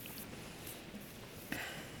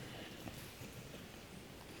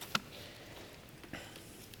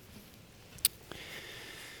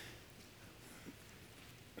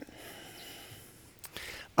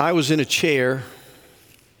I was in a chair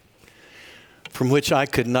from which I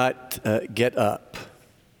could not get up.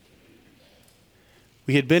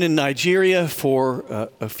 We had been in Nigeria for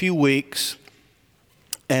a few weeks,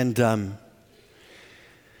 and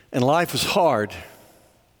life was hard.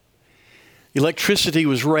 Electricity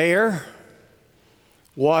was rare.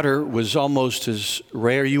 Water was almost as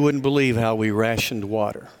rare. You wouldn't believe how we rationed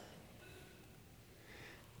water.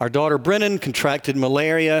 Our daughter Brennan contracted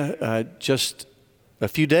malaria just a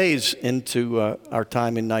few days into our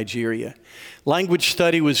time in Nigeria. Language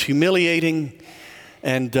study was humiliating,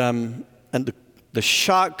 and the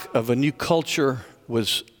shock of a new culture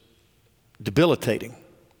was debilitating.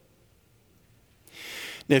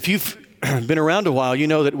 Now, if you've been around a while, you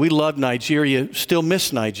know that we love Nigeria, still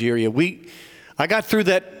miss Nigeria. I got through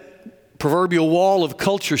that proverbial wall of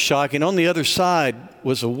culture shock, and on the other side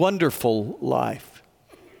was a wonderful life.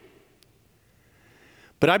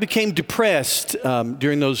 But I became depressed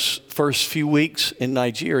during those first few weeks in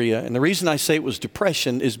Nigeria. And the reason I say it was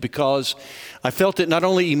depression is because I felt it not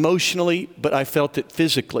only emotionally, but I felt it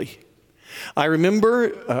physically. I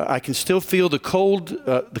remember, I can still feel the cold,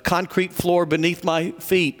 the concrete floor beneath my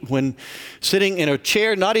feet when sitting in a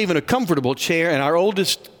chair, not even a comfortable chair, and our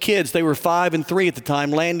oldest kids, they were 5 and 3 at the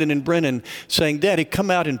time, Landon and Brennan, saying, "Daddy,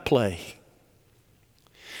 come out and play."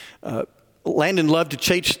 Landon loved to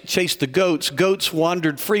chase the goats. Goats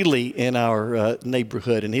wandered freely in our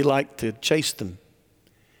neighborhood, and he liked to chase them.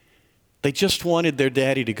 They just wanted their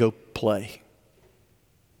daddy to go play.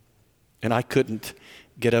 And I couldn't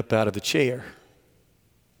get up out of the chair.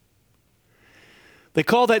 They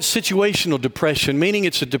call that situational depression, meaning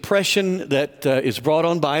it's a depression that is brought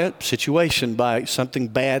on by a situation, by something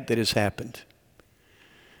bad that has happened.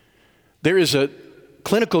 There is a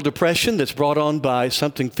clinical depression that's brought on by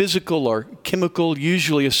something physical or chemical,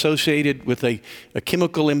 usually associated with a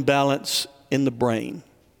chemical imbalance in the brain.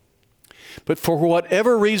 But for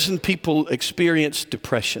whatever reason people experience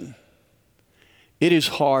depression, it is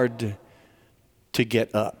hard to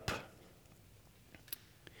get up.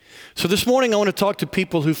 So this morning I want to talk to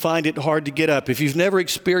people who find it hard to get up. If you've never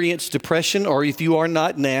experienced depression, or if you are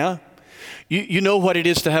not now, you know what it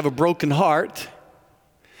is to have a broken heart.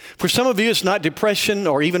 For some of you, it's not depression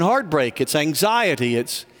or even heartbreak. It's anxiety.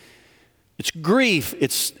 It's grief.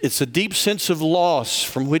 It's a deep sense of loss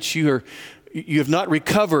from which you have not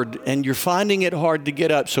recovered, and you're finding it hard to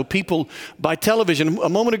get up. So people by television, a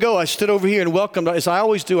moment ago I stood over here and welcomed, as I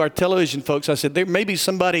always do, our television folks. I said, there may be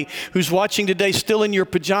somebody who's watching today still in your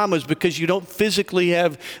pajamas because you don't physically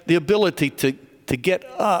have the ability to get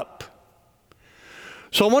up.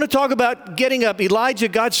 So I want to talk about getting up.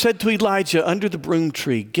 God said to Elijah under the broom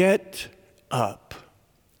tree, "Get up."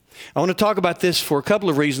 I want to talk about this for a couple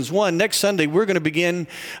of reasons. One, next Sunday we're going to begin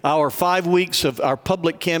our 5 weeks of our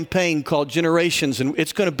public campaign called Generations, and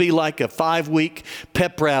it's going to be like a 5-week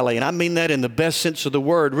pep rally, and I mean that in the best sense of the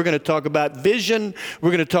word. We're going to talk about vision,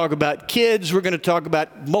 we're going to talk about kids, we're going to talk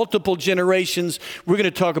about multiple generations, we're going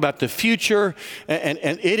to talk about the future, and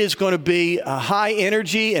it is going to be a high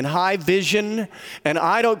energy and high vision, and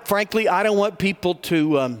I don't want people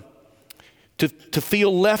to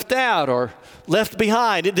feel left out or left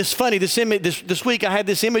behind. It's funny, this week I had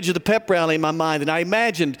this image of the pep rally in my mind, and I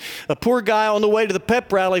imagined a poor guy on the way to the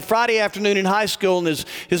pep rally Friday afternoon in high school, and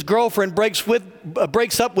his girlfriend breaks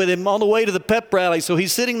up with him on the way to the pep rally. So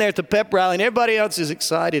he's sitting there at the pep rally, and everybody else is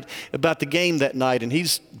excited about the game that night, and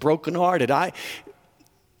he's brokenhearted.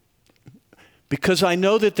 Because I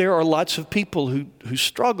know that there are lots of people who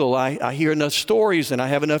struggle. I hear enough stories and I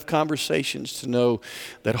have enough conversations to know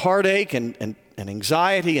that heartache and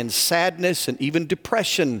anxiety and sadness and even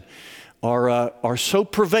depression are so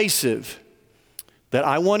pervasive that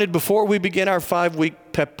I wanted, before we begin our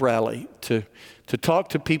 5-week pep rally, to talk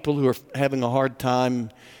to people who are having a hard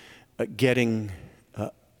time getting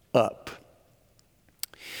up.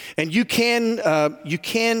 And you can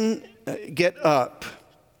get up.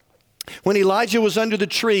 When Elijah was under the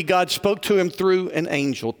tree, God spoke to him through an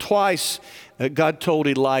angel. Twice, God told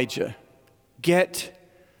Elijah, "Get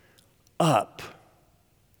up."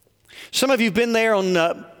 Some of you have been there on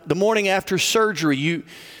the morning after surgery.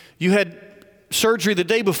 You had surgery the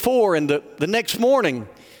day before, and the next morning,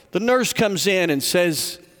 the nurse comes in and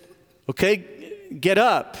says, "Okay, get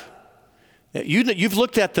up." You've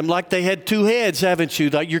looked at them like they had 2 heads, haven't you?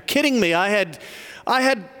 Like, you're kidding me. I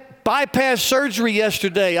had bypass surgery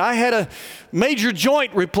yesterday. I had a major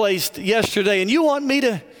joint replaced yesterday, and you want me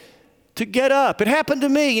to get up? It happened to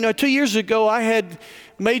me. 2 years ago, I had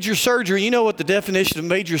major surgery. You know what the definition of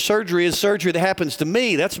major surgery is? Surgery that happens to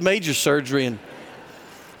me. That's major surgery. And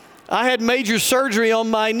I had major surgery on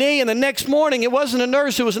my knee, and the next morning it wasn't a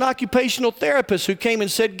nurse, it was an occupational therapist who came and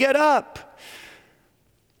said, get up.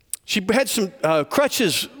 She had some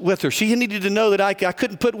crutches with her. She needed to know that I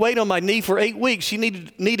couldn't put weight on my knee for 8 weeks. She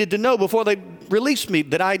needed to know before they released me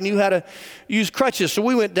that I knew how to use crutches. So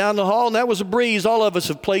we went down the hall, and that was a breeze. All of us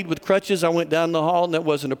have played with crutches. I went down the hall, and that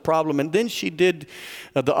wasn't a problem. And then she did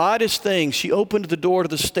the oddest thing. She opened the door to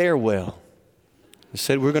the stairwell and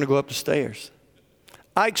said, we're going to go up the stairs.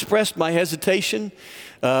 I expressed my hesitation.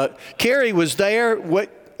 Carrie was there,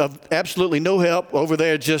 absolutely no help over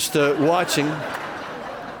there, just watching.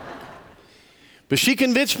 But she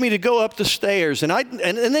convinced me to go up the stairs, and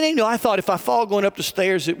then I thought if I fall going up the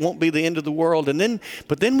stairs, it won't be the end of the world.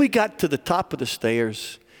 But then we got to the top of the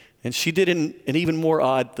stairs, and she did an even more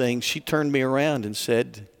odd thing. She turned me around and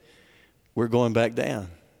said, "We're going back down."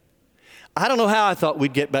 I don't know how I thought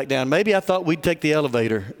we'd get back down. Maybe I thought we'd take the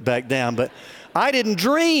elevator back down, but I didn't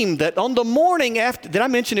dream that on the morning after. Did I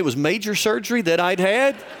mention it was major surgery that I'd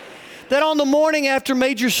had? That on the morning after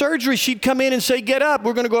major surgery, she'd come in and say, get up,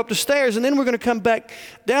 we're going to go up the stairs, and then we're going to come back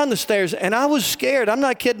down the stairs. And I was scared. I'm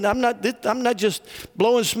not kidding. I'm not just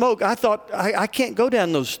blowing smoke. I thought, I can't go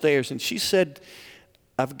down those stairs. And she said,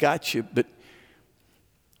 I've got you. But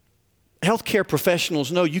healthcare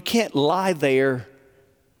professionals know you can't lie there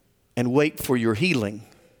and wait for your healing.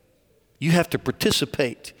 You have to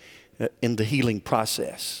participate in the healing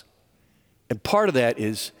process. And part of that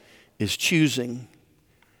is choosing,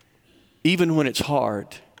 even when it's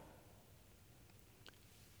hard,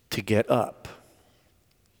 to get up.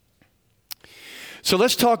 So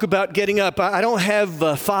let's talk about getting up. I don't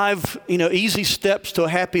have 5, easy steps to a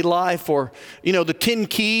happy life, or, the 10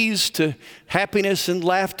 keys to happiness and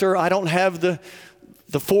laughter. I don't have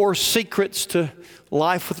the 4 secrets to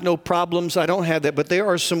life with no problems. I don't have that, but there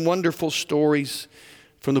are some wonderful stories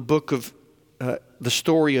from the book of the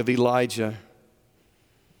story of Elijah.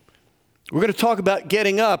 We're going to talk about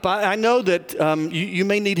getting up. I know that you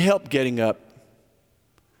may need help getting up.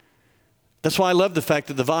 That's why I love the fact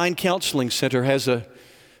that the Vine Counseling Center has an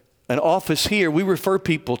office here. We refer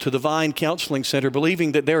people to the Vine Counseling Center,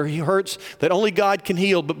 believing that there are hurts that only God can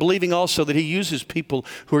heal, but believing also that He uses people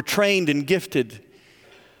who are trained and gifted.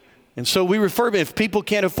 And so we refer, if people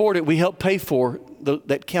can't afford it, we help pay for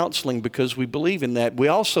that counseling because we believe in that. We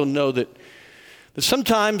also know that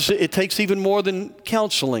sometimes it takes even more than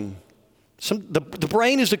counseling. The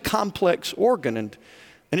brain is a complex organ, and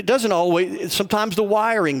it doesn't always, sometimes the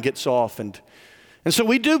wiring gets off. And so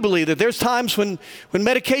we do believe that there's times when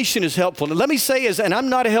medication is helpful. And let me say, and I'm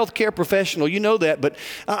not a healthcare professional, you know that, but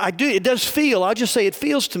it does feel, I'll just say it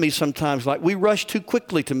feels to me sometimes like we rush too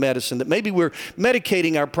quickly to medicine, that maybe we're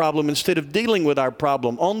medicating our problem instead of dealing with our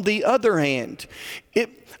problem. On the other hand,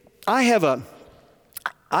 I have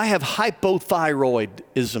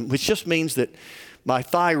hypothyroidism, which just means that my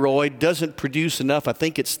thyroid doesn't produce enough. I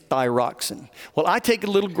think it's thyroxine. Well, I take a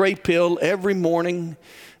little gray pill every morning,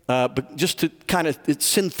 but just to kind of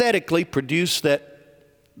synthetically produce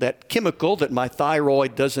that chemical that my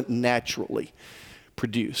thyroid doesn't naturally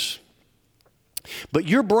produce. But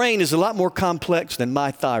your brain is a lot more complex than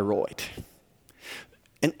my thyroid.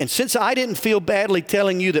 And since I didn't feel badly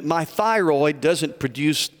telling you that my thyroid doesn't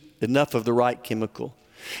produce enough of the right chemical,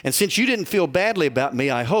 and since you didn't feel badly about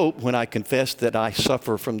me, I hope, when I confessed that I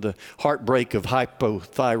suffer from the heartbreak of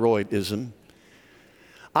hypothyroidism,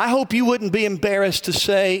 I hope you wouldn't be embarrassed to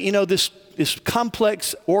say, this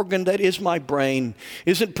complex organ that is my brain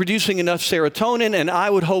isn't producing enough serotonin, and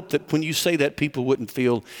I would hope that when you say that, people wouldn't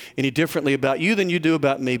feel any differently about you than you do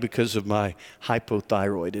about me because of my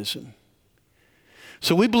hypothyroidism.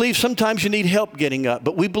 So we believe sometimes you need help getting up,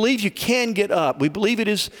 but we believe you can get up. We believe it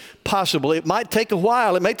is possible. It might take a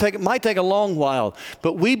while. It might take a long while,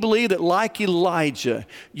 but we believe that like Elijah,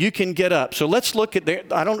 you can get up. So let's look at there.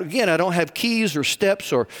 I don't have keys or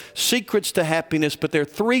steps or secrets to happiness, but there are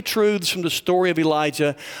 3 truths from the story of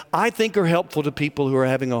Elijah I think are helpful to people who are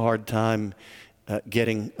having a hard time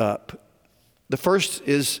getting up. The first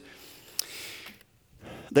is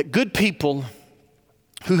that good people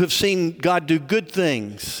who have seen God do good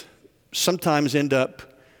things sometimes end up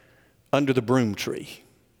under the broom tree.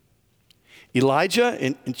 Elijah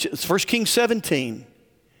in 1 Kings 17.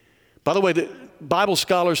 By the way, the Bible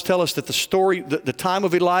scholars tell us that the time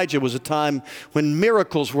of Elijah was a time when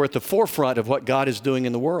miracles were at the forefront of what God is doing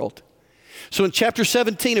in the world. So in chapter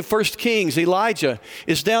 17 of 1 Kings, Elijah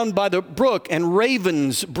is down by the brook, and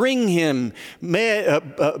ravens bring him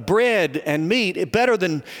bread and meat, better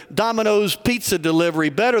than Domino's pizza delivery,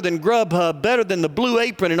 better than Grubhub, better than the Blue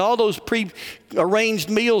Apron and all those pre-arranged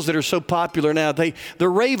meals that are so popular now. The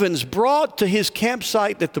ravens brought to his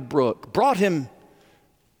campsite at the brook, brought him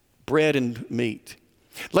bread and meat.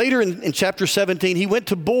 Later in chapter 17, he went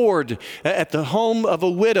to board at the home of a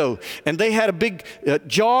widow, and they had a big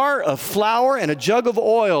jar of flour and a jug of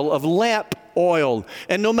oil, of lamp oil.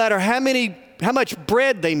 And no matter how much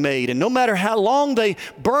bread they made, and no matter how long they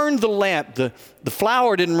burned the lamp, the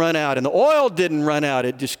flour didn't run out and the oil didn't run out.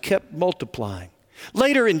 It just kept multiplying.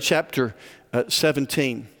 Later in chapter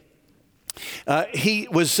 17, he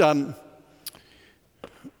was...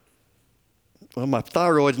 Well, my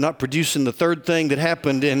thyroid's not producing the third thing that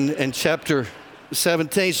happened in chapter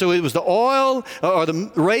 17. So it was the oil or the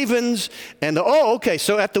ravens and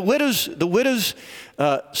so at the widow's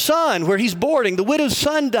son, where he's boarding, the widow's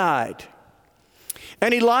son died.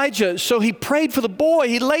 And Elijah, so he prayed for the boy.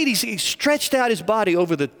 He stretched out his body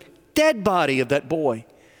over the dead body of that boy.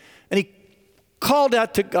 And he called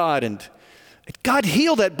out to God, and God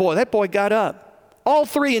healed that boy. That boy got up. All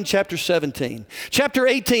three in chapter 17. Chapter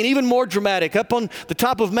 18, even more dramatic. Up on the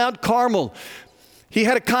top of Mount Carmel, he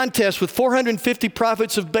had a contest with 450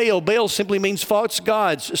 prophets of Baal. Baal simply means false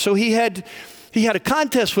gods. So he had a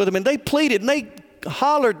contest with them, and they pleaded, and they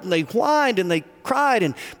hollered, and they whined, and they cried,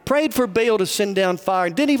 and prayed for Baal to send down fire,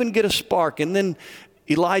 and didn't even get a spark. And then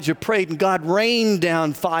Elijah prayed, and God rained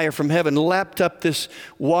down fire from heaven, lapped up this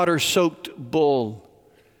water-soaked bull.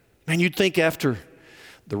 Man, you'd think after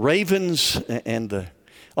the ravens and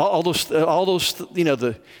all those, you know,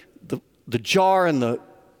 the jar and the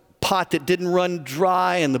pot that didn't run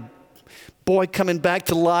dry, and the boy coming back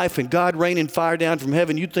to life, and God raining fire down from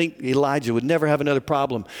heaven, you'd think Elijah would never have another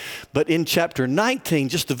problem. But in chapter 19,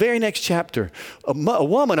 just the very next chapter, a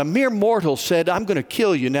woman, a mere mortal, said, "I'm going to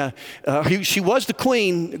kill you." Now, she was the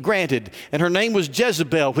queen, granted, and her name was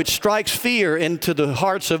Jezebel, which strikes fear into the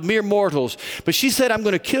hearts of mere mortals. But she said, "I'm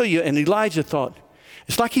going to kill you." And Elijah thought,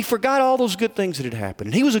 it's like he forgot all those good things that had happened.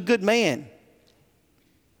 And he was a good man.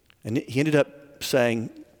 And he ended up saying,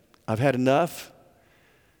 "I've had enough.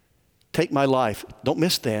 Take my life." Don't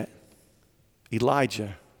miss that.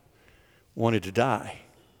 Elijah wanted to die.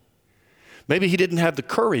 Maybe he didn't have the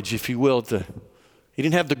courage, if you will, he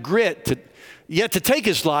didn't have the grit to take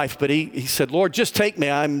his life, but he said, "Lord, just take me.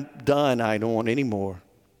 I'm done. I don't want any more."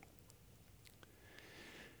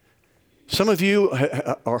 Some of you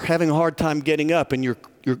are having a hard time getting up, and you're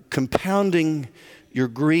compounding your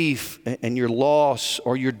grief and your loss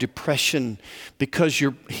or your depression because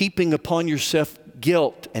you're heaping upon yourself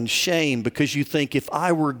guilt and shame because you think, if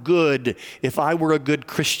I were a good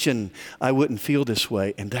Christian, I wouldn't feel this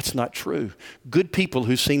way. And that's not true. Good people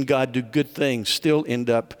who've seen God do good things still end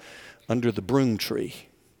up under the broom tree,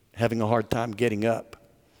 having a hard time getting up.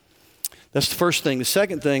 That's the first thing. The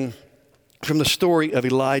second thing from the story of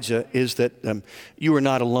Elijah is that you are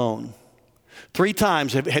not alone. 3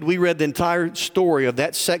 times, had we read the entire story of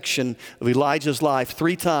that section of Elijah's life,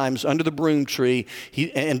 3 times under the broom tree,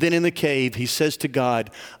 and then in the cave, he says to God,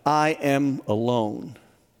 "I am alone."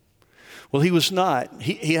 Well, he was not.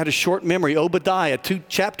 He had a short memory. Obadiah, 2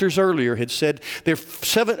 chapters earlier, had said, there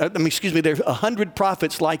are 100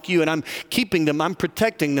 prophets like you, and I'm keeping them, I'm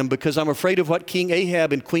protecting them because I'm afraid of what King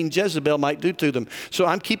Ahab and Queen Jezebel might do to them. So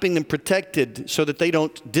I'm keeping them protected so that they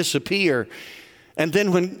don't disappear. And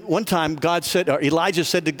then when one time Elijah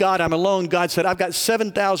said to God, "I'm alone," God said, "I've got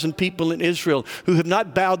 7,000 people in Israel who have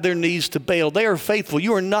not bowed their knees to Baal. They are faithful.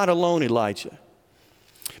 You are not alone, Elijah."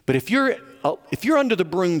 But if you're under the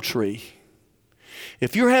broom tree,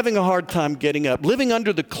 if you're having a hard time getting up, living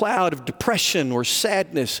under the cloud of depression or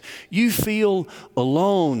sadness, you feel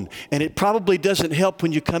alone. And it probably doesn't help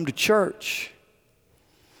when you come to church.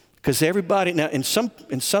 Because everybody, now in some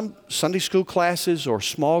Sunday school classes or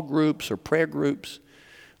small groups or prayer groups,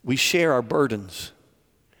 we share our burdens.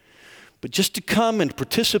 But just to come and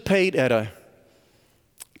participate at a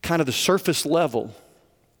kind of the surface level,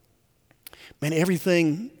 man,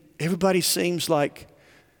 everybody seems like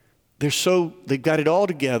they've got it all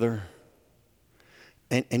together,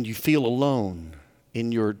 and you feel alone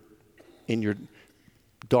in your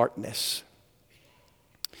darkness.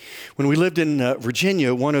 When we lived in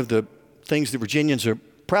Virginia, one of the things that Virginians are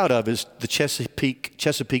proud of is the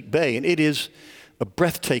Chesapeake Bay, and it is a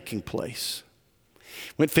breathtaking place.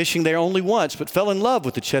 Went fishing there only once, but fell in love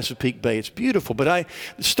with the Chesapeake Bay. It's beautiful, but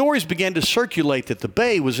the stories began to circulate that the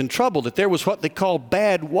bay was in trouble, that there was what they call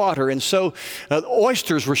bad water, and so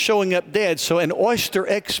oysters were showing up dead. So an oyster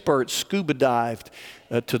expert scuba dived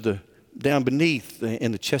down beneath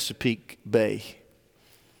in the Chesapeake Bay.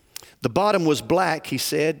 The bottom was black, he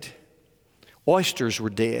said. Oysters were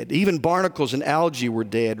dead. Even barnacles and algae were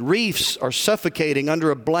dead. Reefs are suffocating under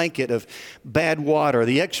a blanket of bad water.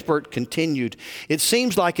 The expert continued, "It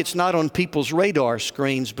seems like it's not on people's radar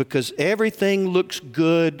screens because everything looks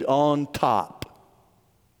good on top."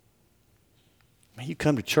 You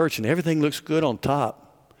come to church and everything looks good on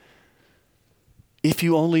top. If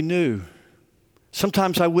you only knew.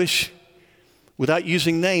 Sometimes I wish, without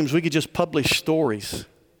using names, we could just publish stories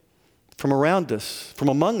from around us, from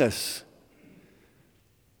among us.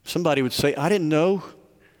 Somebody would say, I didn't know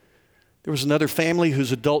there was another family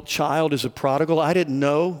whose adult child is a prodigal. I didn't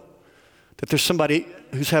know that there's somebody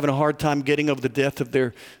who's having a hard time getting over the death of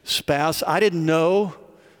their spouse. I didn't know.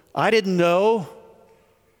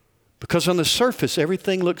 Because on the surface,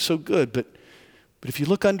 everything looks so good. But if you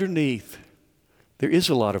look underneath, there is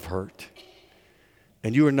a lot of hurt.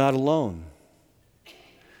 And you are not alone.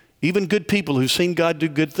 Even good people who've seen God do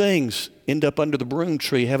good things end up under the broom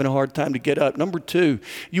tree having a hard time to get up. Number two,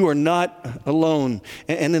 you are not alone.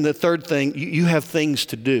 And then the third thing, you have things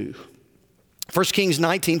to do. 1 Kings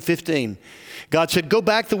 19:15, God said, go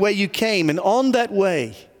back the way you came. And on that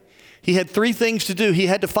way, he had three things to do. He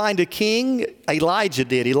had to find a king. Elijah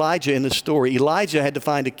did. Elijah in the story. Elijah had to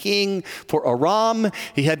find a king for Aram.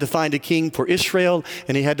 He had to find a king for Israel.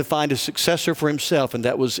 And he had to find a successor for himself. And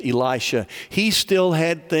that was Elisha. He still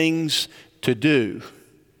had things to do.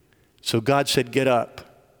 So God said, get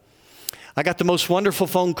up. I got the most wonderful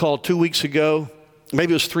phone call 2 weeks ago.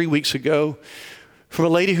 Maybe it was 3 weeks ago. From a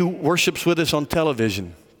lady who worships with us on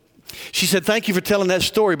television. She said, thank you for telling that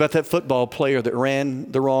story about that football player that ran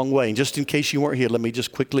the wrong way. And just in case you weren't here, let me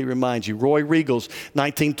just quickly remind you. Roy Riegels,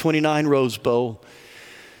 1929 Rose Bowl.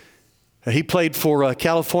 He played for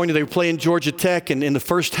California. They were playing Georgia Tech. And in the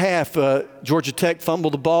first half, Georgia Tech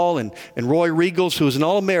fumbled the ball. And Roy Riegels, who was an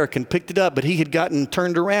All-American, picked it up. But he had gotten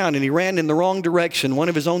turned around and he ran in the wrong direction. One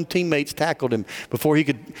of his own teammates tackled him before he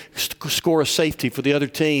could score a safety for the other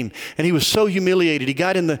team. And he was so humiliated. He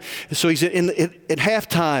got so he said at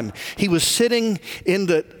halftime, he was sitting in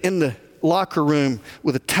the locker room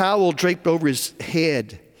with a towel draped over his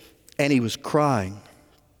head. And he was crying.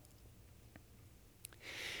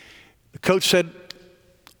 Coach said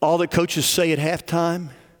all that coaches say at halftime.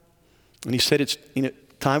 And he said it's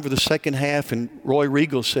time for the second half. And Roy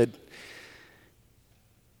Riegel said,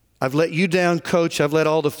 I've let you down, Coach. I've let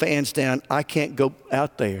all the fans down. I can't go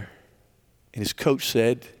out there. And his coach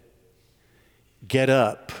said, get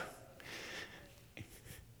up.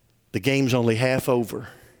 The game's only half over.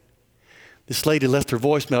 This lady left her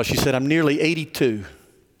voicemail. She said, I'm nearly 82.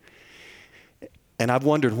 And I've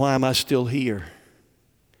wondered, why am I still here?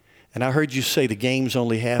 And I heard you say the game's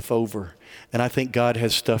only half over, and I think God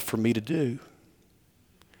has stuff for me to do.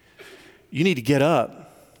 You need to get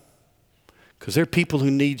up, because there are people who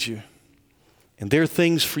need you, and there are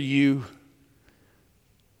things for you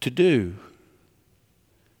to do.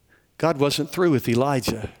 God wasn't through with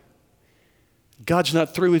Elijah. God's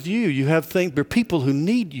not through with you. You have things. There are people who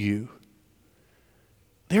need you.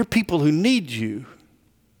 There are people who need you.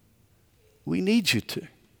 We need you to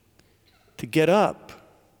get up.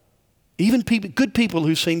 Even good people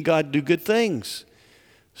who've seen God do good things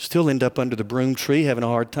still end up under the broom tree having a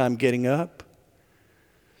hard time getting up.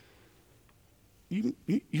 You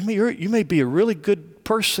may be a really good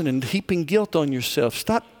person and heaping guilt on yourself.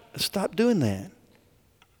 Stop doing that.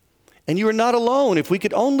 And you are not alone. If we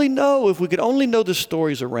could only know the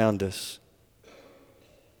stories around us.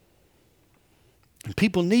 And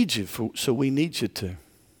people need you, so we need you to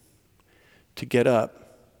get up.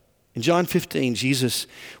 In John 15, Jesus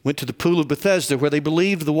went to the pool of Bethesda where they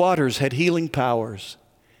believed the waters had healing powers.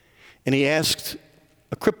 And he asked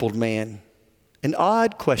a crippled man an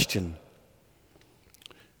odd question.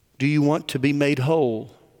 Do you want to be made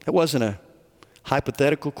whole? That wasn't a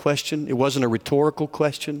hypothetical question. It wasn't a rhetorical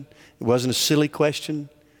question. It wasn't a silly question.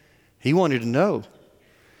 He wanted to know.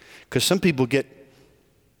 Because some people get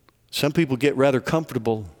rather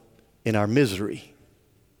comfortable in our misery.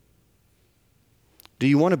 Do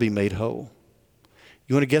you want to be made whole?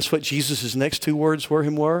 You want to guess what Jesus' next two words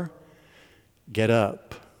were? Get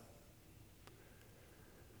up.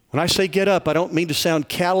 When I say get up, I don't mean to sound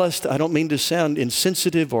calloused. I don't mean to sound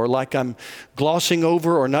insensitive or like I'm glossing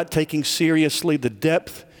over or not taking seriously the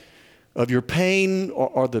depth of your pain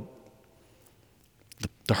or the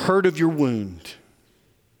hurt of your wound.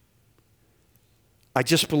 I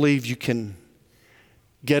just believe you can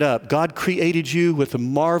get up. God created you with a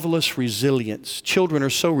marvelous resilience. Children are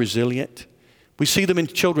so resilient. We see them in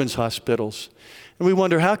children's hospitals. And we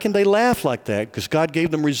wonder, how can they laugh like that? Because God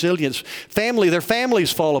gave them resilience. Their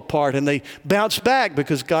families fall apart and they bounce back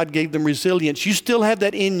because God gave them resilience. You still have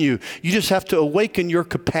that in you. You just have to awaken your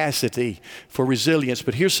capacity for resilience.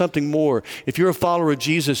 But here's something more. If you're a follower of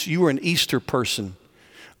Jesus, you are an Easter person.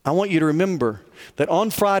 I want you to remember that on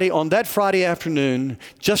that Friday afternoon,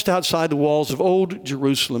 just outside the walls of Old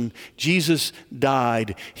Jerusalem, Jesus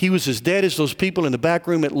died. He was as dead as those people in the back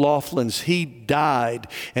room at Laughlin's. He died.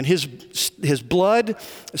 And his blood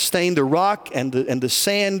stained the rock and the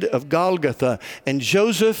sand of Golgotha. And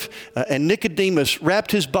Joseph and Nicodemus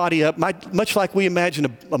wrapped his body up, much like we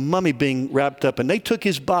imagine a mummy being wrapped up. And they took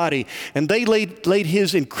his body and they laid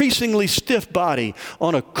his increasingly stiff body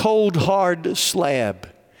on a cold, hard slab.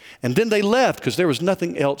 And then they left because there was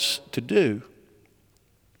nothing else to do.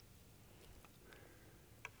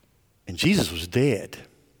 And Jesus was dead.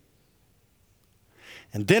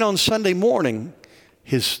 And then on Sunday morning,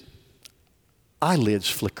 his eyelids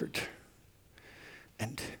flickered.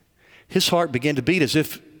 And his heart began to beat as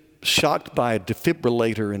if shocked by a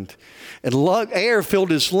defibrillator. And air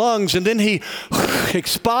filled his lungs. And then he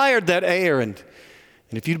expired that air. And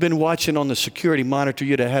if you'd been watching on the security monitor,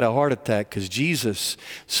 you'd have had a heart attack because Jesus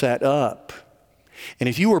sat up. And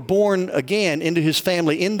if you were born again into his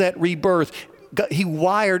family in that rebirth, he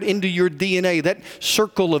wired into your DNA, that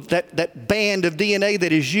circle of that band of DNA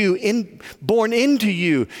that is you, born into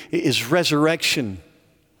you is resurrection.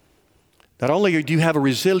 Not only do you have a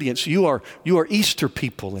resilience, you are Easter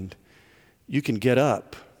people and you can get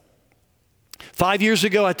up. 5 years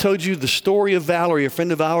ago, I told you the story of Valerie, a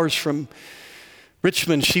friend of ours from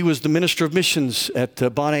Richmond. She was the minister of missions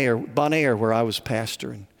at Bon Air, where I was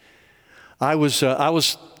pastor. And I was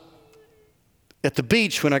at the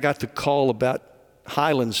beach when I got the call about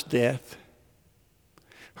Hyland's death.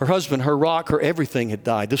 Her husband, her rock, her everything had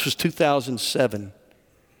died. This was 2007.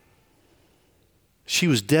 She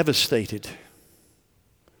was devastated.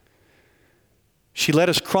 She let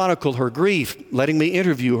us chronicle her grief, letting me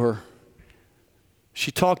interview her.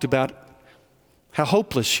 She talked about how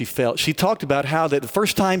hopeless she felt. She talked about how that the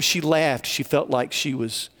first time she laughed, she felt like she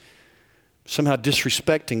was somehow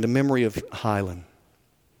disrespecting the memory of Hyland.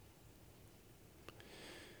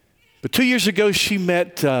 But 2 years ago, she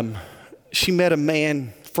met a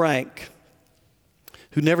man, Frank,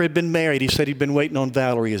 who never had been married. He said he'd been waiting on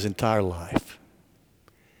Valerie his entire life.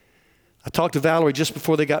 I talked to Valerie just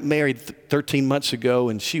before they got married 13 months ago,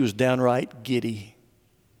 and she was downright giddy.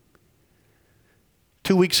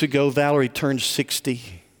 2 weeks ago, Valerie turned 60,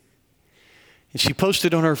 and she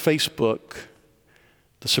posted on her Facebook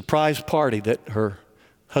the surprise party that her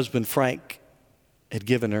husband Frank had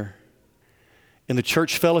given her in the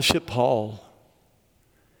church fellowship hall,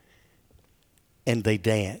 and they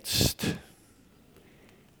danced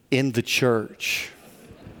in the church.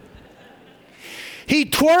 He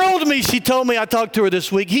twirled me, she told me. I talked to her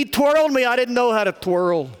this week. He twirled me. I didn't know how to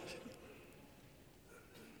twirl.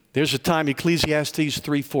 There's a time, Ecclesiastes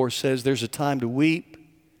 3:4 says, there's a time to weep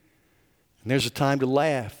and there's a time to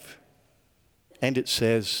laugh. And it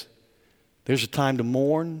says, there's a time to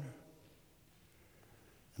mourn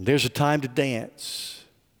and there's a time to dance.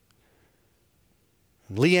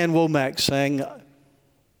 And Leanne Womack sang,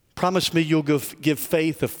 promise me you'll give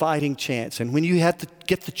faith a fighting chance. And when you have to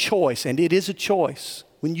get the choice, and it is a choice,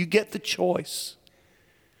 when you get the choice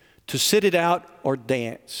to sit it out or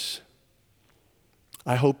dance,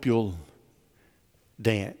 I hope you'll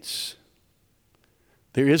dance.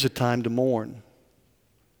 There is a time to mourn,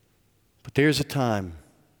 but there's a time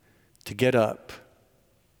to get up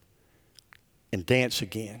and dance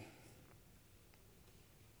again.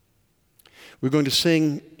 We're going to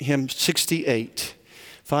sing hymn 68.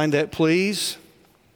 Find that, please.